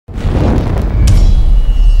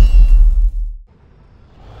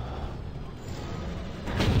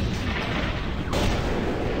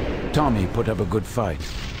Tommy put up a good fight,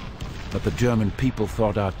 but the German people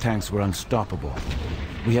thought our tanks were unstoppable.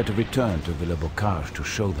 We had to return to WWII to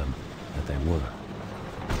show them that they were.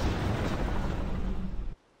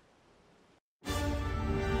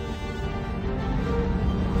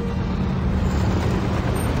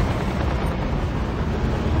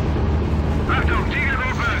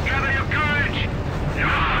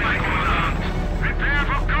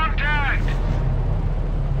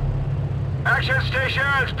 Action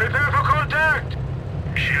stations, prepare for contact!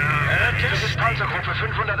 This is Panzergruppe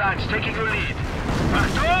 501, taking your lead.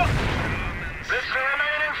 Achtung! Blitz the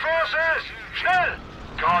remaining forces! Schnell!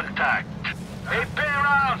 Contact! 8 bay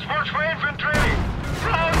rounds, watch for infantry!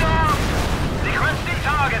 Round up! Requesting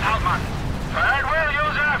target, Hauptmann! Fire well,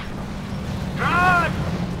 Joseph! Drive!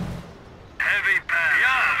 Heavy pass.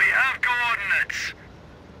 Yeah, we have coordinates.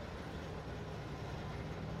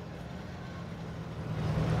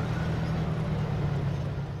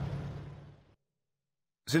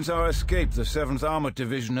 Since our escape, the 7th Armored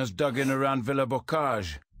Division has dug in around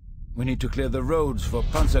WWII. We need to clear the roads for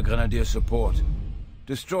Panzer Grenadier support.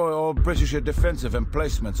 Destroy all British defensive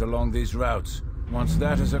emplacements along these routes. Once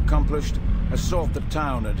that is accomplished, assault the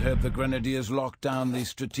town and have the Grenadiers lock down these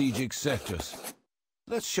strategic sectors.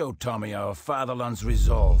 Let's show Tommy our fatherland's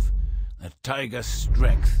resolve, the Tiger's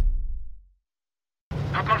strength.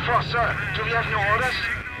 Hauptmann Voss, sir. Do we have new orders?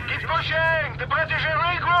 Keep pushing! The British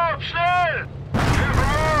regroup! Schnell! Careful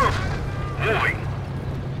move! Moving.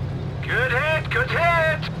 Good hit! Good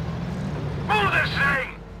hit! Move this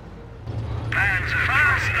thing! Panzer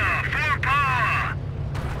faster! Full power!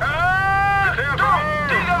 Tigergruppen!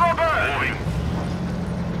 Moving.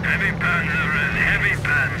 Heavy Panzer and heavy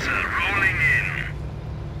Panzer rolling in.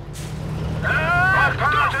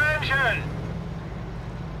 Power to engine!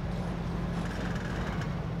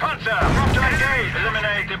 Panzer, move to engage!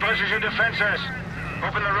 Eliminate the British defenses!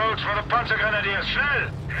 Open the roads for the Panzer Grenadiers, schnell!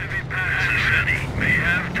 Heavy Panzer ready. We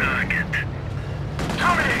have target.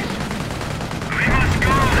 Tommies! We must go!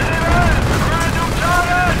 Brand new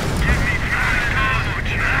target! Give me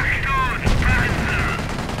Achtung! Panzer!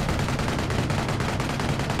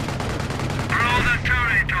 Throw the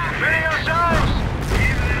turret off! Ready yourselves!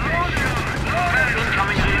 Give them a shot!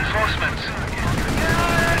 Incoming reinforcements!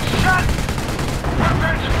 Shut!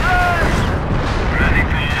 Weapons free! Ready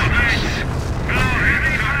for orders! Blow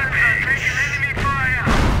heavy Panzer! Taking enemy fire!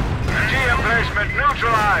 G emplacement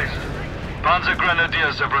neutralized! Panzer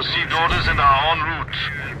Grenadiers have received orders and are en route.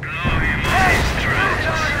 Blow him off his tracks!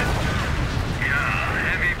 Yeah,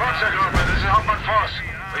 heavy Panzergruppe, this is Hauptmann Voss.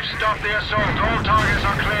 We've stopped the assault. All targets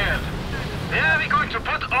are cleared. Where are we going to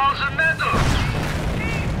put all the metal?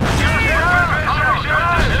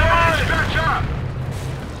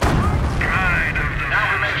 Pride of the Now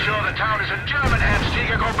we make sure the town is in German hands,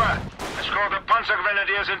 Tigergruppe. Escort the Panzer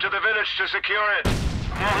Grenadiers into the village to secure it.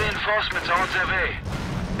 More reinforcements are on their way.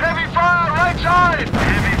 Heavy fire, right side!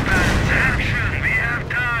 heavy fans action! We have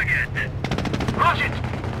target! Watch it!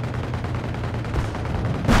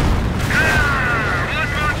 One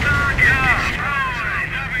more target! Destroyed!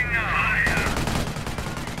 Having the fire!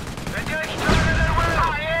 Engage target and will!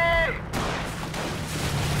 Aye!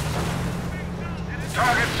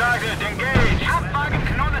 Target sighted, engage! Hauptwagen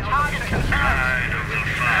kann the target confirmed! Pride of the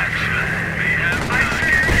faction! We have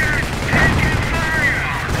target! Taking fire!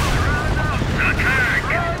 Attack!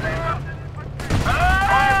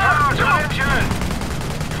 Power to engine!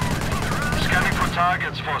 Scanning for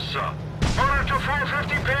targets, Voss, sir. Order to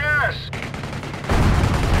 450 PS!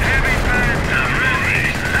 Heavy Panzer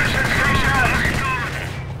ready! Action stations!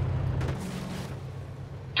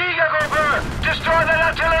 Tigergruppe! Destroy that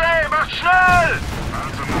artillery! Macht schnell!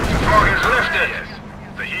 Fog is lifted!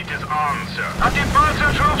 The heat is on, sir.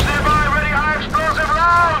 Anti-panzer troops nearby, ready high explosive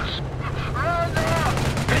rounds!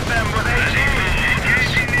 Hit them with AT!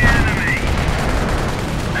 Engaging the enemy!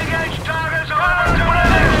 Engage targets over to the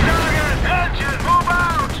next target! Engine, move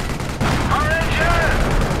out! Our engine!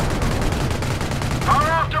 Our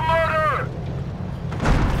aftermotor!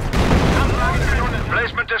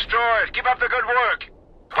 Placement destroyed. Keep up the good work.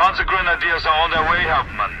 Panzer Grenadiers are on their way,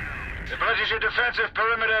 Hauptmann. The British defensive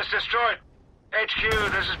perimeter is destroyed. HQ,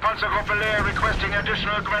 this is Panzergruppe Leer requesting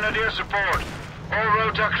additional grenadier support. All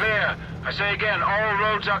roads are clear. I say again, all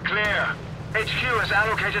roads are clear. HQ has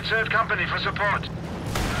allocated 3rd Company for support.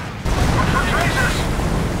 Look for traces!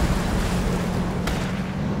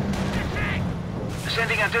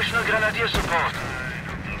 Sending additional grenadier support.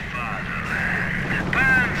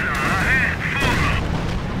 Panzer ahead! Forward!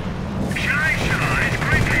 Schleichheit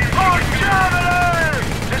quickly! For Germany!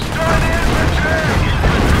 Destroy the infantry!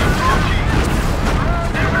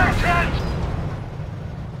 Direct hit!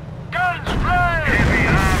 Guns free! Heavy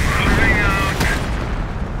armor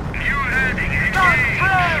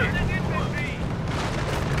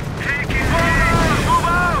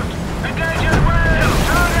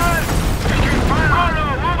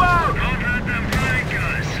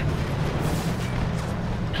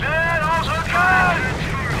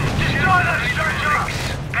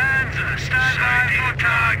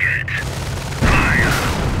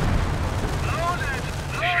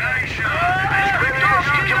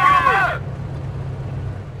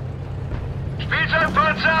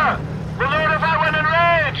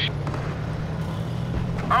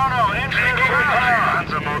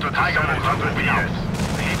motor to 700 PS.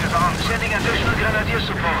 The heat is on. Sending additional grenadier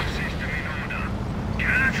support.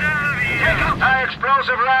 Take out high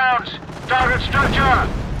explosive rounds. Target structure.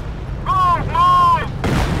 Move, move!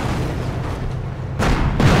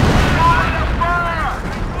 Fire!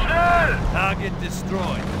 Schnell! Target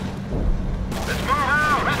destroyed. Let's move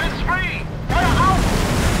out! Weapons free! Fire out!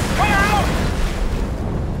 Fire out!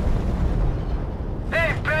 Hey,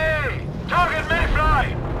 Bay! Target Mayfly!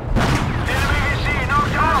 Enemy VC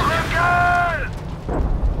knocked out!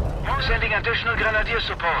 Sending additional grenadier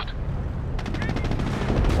support.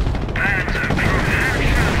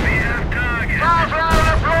 Firefly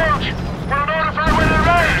approach! We'll notify when in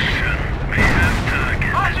range! We have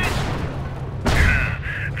target. Watch it!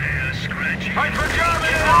 They are scratching. Fight for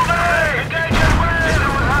Germany! Engage at will!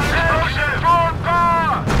 Explosive! Forward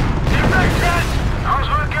power! Deflected!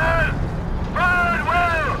 Ausrücken! Fire at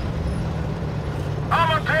will!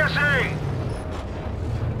 Armor piercing!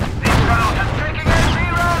 These rounds are taking HP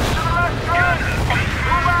rounds to the left flank!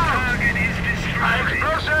 Move out! Target is High destroyed.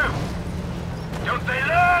 explosive! Don't they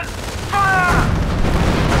learn? Fire!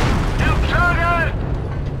 New target!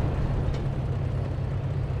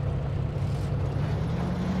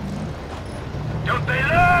 Don't they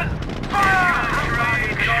learn? Fire!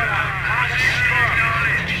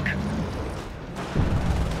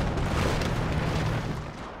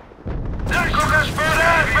 Cooker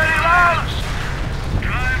spotted! Ready rounds!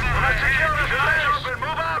 Let's secure this place!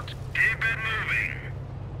 Move out! Keep it moving.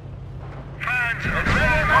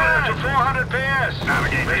 Ready motor to 400 PS.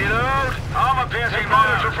 Ready load. Armor piercing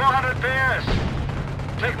motor to 400 PS.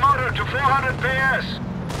 Take motor to 400 PS.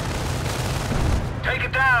 Take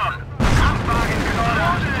it down.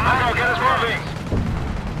 Arno, get us moving.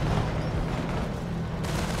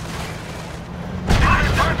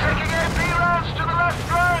 Start taking AP rounds to the left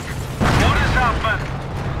flank. Notice, Hauptmann.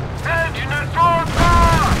 Engine at full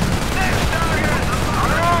power. Next target.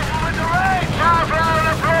 Alright, moving to range. Firefly on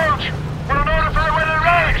approach. We'll notify when in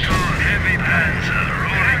range. Heavy panzer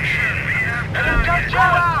rolling. We have And then target.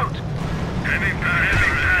 jump out. Heavy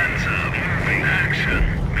panzer moving. Action.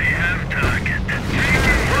 We have target.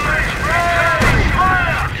 Bullets range.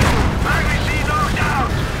 Fire. IVC knocked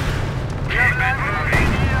out. We have that moving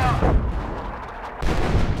here.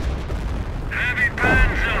 Heavy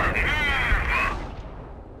panzer move.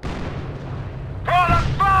 For the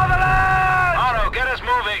fatherland! Arno, get us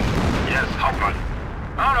moving. Yes, Hauptmann.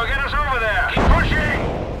 Arno, get us over there. Keep pushing.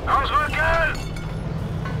 Ausrücken.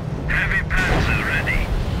 Heavy panzer ready.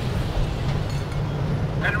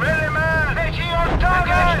 And ready, man. HE on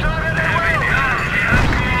target. Target at will.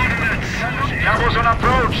 Cabo's on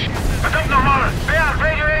approach. Verdammt nochmal. Beat,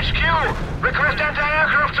 radio HQ. Request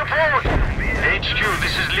anti-aircraft support. HQ,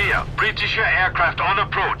 this is Leah. British aircraft on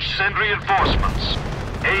approach. Send reinforcements.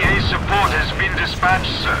 AA support has been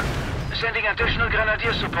dispatched, sir. Sending additional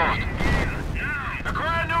grenadier support.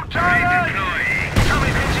 Acquire new target. Redeploying. Tell me,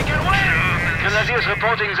 Vinci, get away. Grenadiers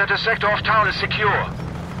reporting that the sector of town is secure.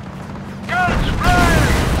 Guns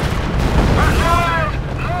ready. Loaded.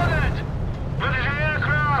 Loaded. British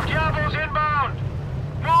aircraft. Cabo's inbound.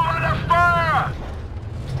 Move under fire.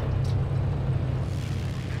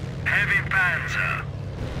 Heavy panzer.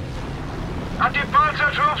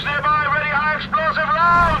 Anti-panzer troops nearby, ready high explosive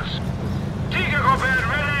rounds! Tigergruppen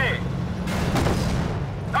ready!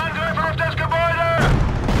 Angriff auf das Gebäude!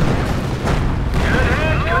 Good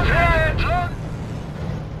hit, good hit!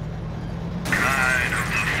 Pride of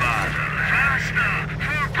the father. Faster.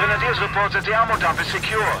 Grenadiers report that the ammo dump is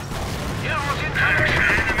secure. Cabo's incoming!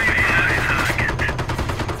 Enemy high target.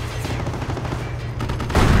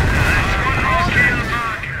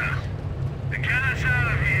 Get us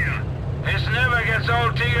out of here. This never gets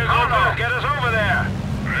old, Tigergruppen! Get us over there!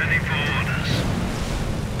 Ready for orders.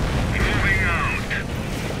 Moving out.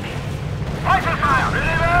 Rifle fire!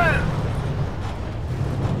 Ready, man!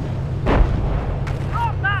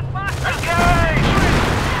 Engage!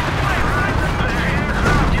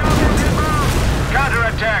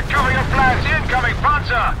 Counterattack! Cover your flanks! Incoming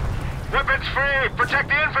panzer! Weapons free! Protect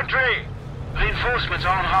the infantry! Reinforcements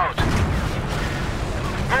are en route.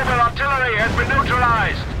 Mobile artillery has been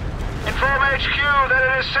neutralized. Inform HQ that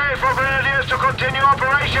it is safe for grenadiers to continue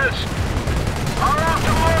operations. Are off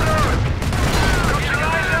to order!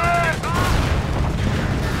 Neutralize it!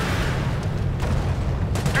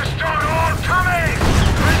 Destroy all coming!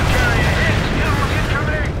 Red carrier hit! Caval's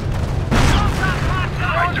incoming!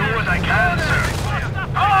 I do what I can, sir.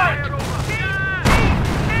 Halt!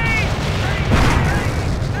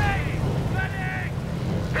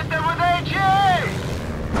 Hit them with HE!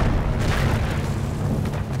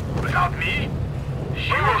 Without me?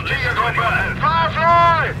 She will Tigergruppen!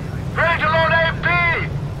 Firefly!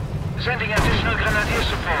 Sending additional grenadier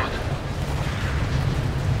support.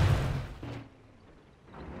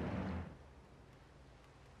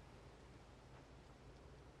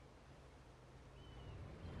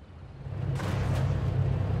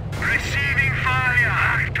 Receiving fire!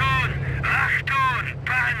 Achtung! Achtung!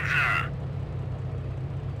 Panzer!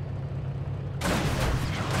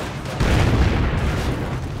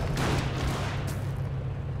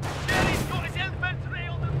 He's got his infantry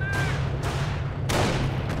on the move!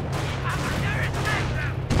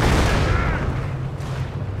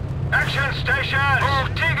 Action stations! Hoch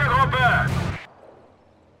Tigergruppe!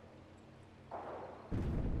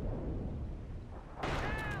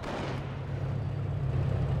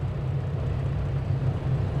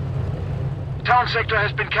 Town sector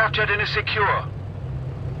has been captured and is secure.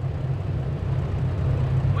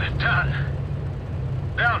 We're done.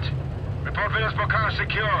 Belt, report Villas Bocage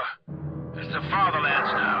secure. It's the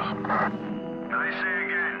fatherlands now. I say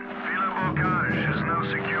again, Villa Bocage is now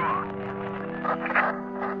secure.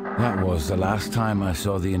 That was the last time I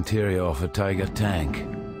saw the interior of a Tiger tank.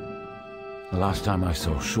 The last time I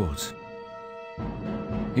saw Schultz.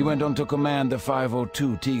 He went on to command the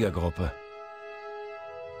 502 Tigergruppe.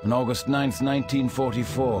 On August 9th,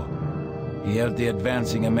 1944, he held the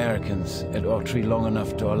advancing Americans at Autry long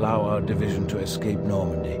enough to allow our division to escape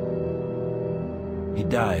Normandy. He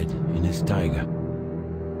died in his Tiger.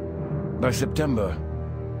 By September,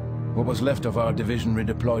 what was left of our division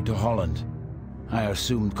redeployed to Holland. I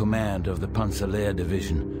assumed command of the Panzerlehr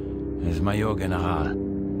Division as Major General.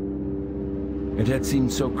 It had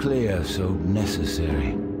seemed so clear, so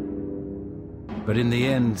necessary. But in the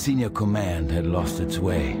end, senior command had lost its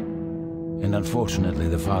way, and unfortunately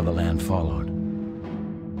the fatherland followed.